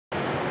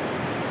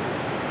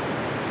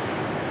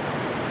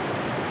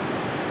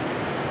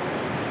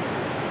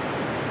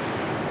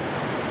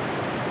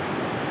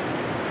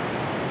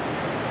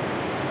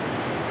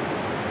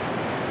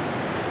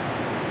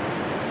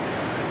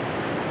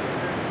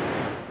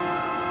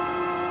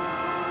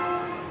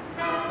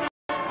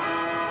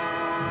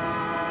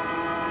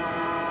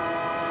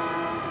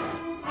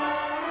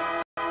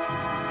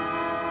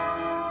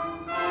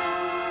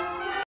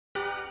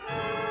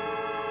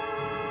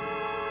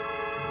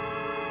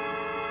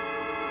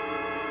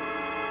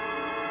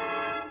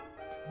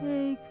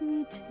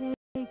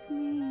take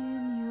me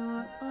in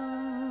your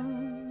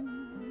arms.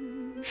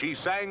 She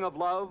sang of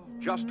love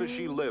just as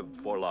she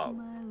lived for love,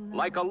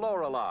 like a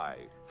Lorelei,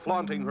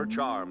 flaunting her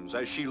charms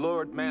as she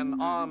lured men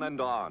on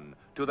and on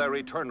to their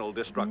eternal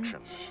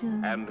destruction.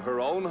 And her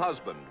own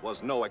husband was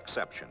no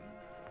exception.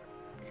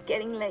 It's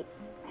getting late.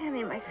 Hand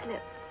me my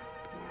slip.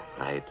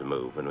 I hate to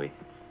move when we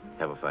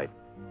have a fight.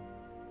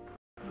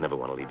 Never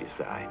want to leave your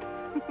side.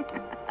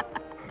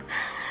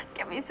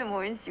 Get me some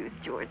orange juice,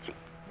 Georgie.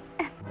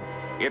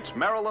 It's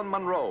Marilyn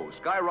Monroe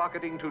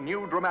skyrocketing to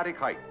new dramatic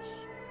heights.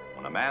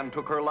 When a man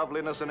took her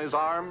loveliness in his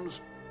arms,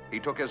 he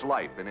took his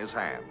life in his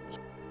hands.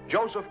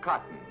 Joseph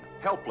Cotton,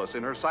 helpless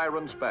in her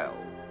siren spell.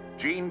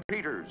 Jean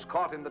Peters,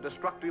 caught in the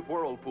destructive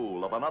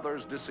whirlpool of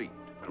another's deceit.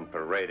 And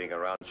parading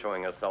around,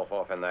 showing herself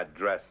off in that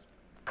dress.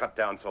 Cut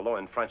down so low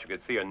in front you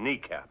could see her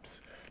kneecaps.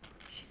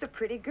 She's a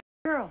pretty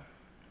girl.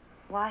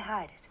 Why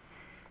hide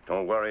it?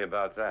 Don't worry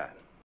about that.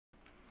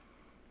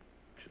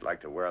 She'd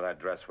like to wear that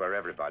dress where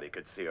everybody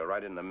could see her,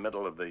 right in the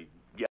middle of the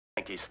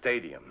Yankee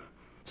Stadium.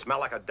 Smell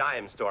like a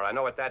dime store. I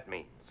know what that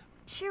means.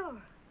 Sure.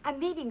 I'm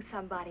meeting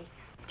somebody.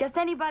 Just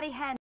anybody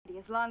handy,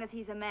 as long as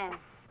he's a man.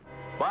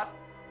 But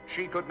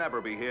she could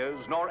never be his,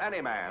 nor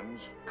any man's,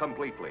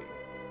 completely.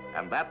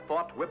 And that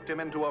thought whipped him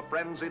into a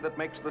frenzy that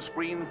makes the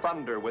screen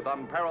thunder with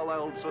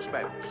unparalleled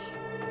suspense.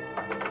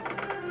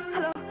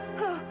 Hello,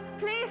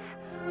 please.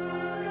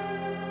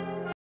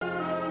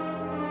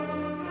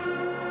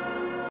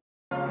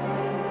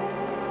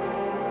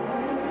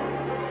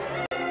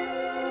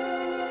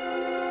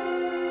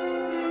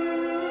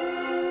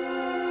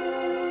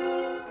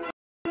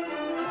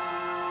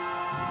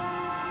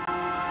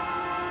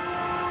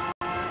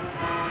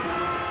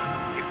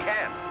 You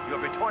can't.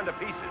 You'll be torn to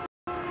pieces.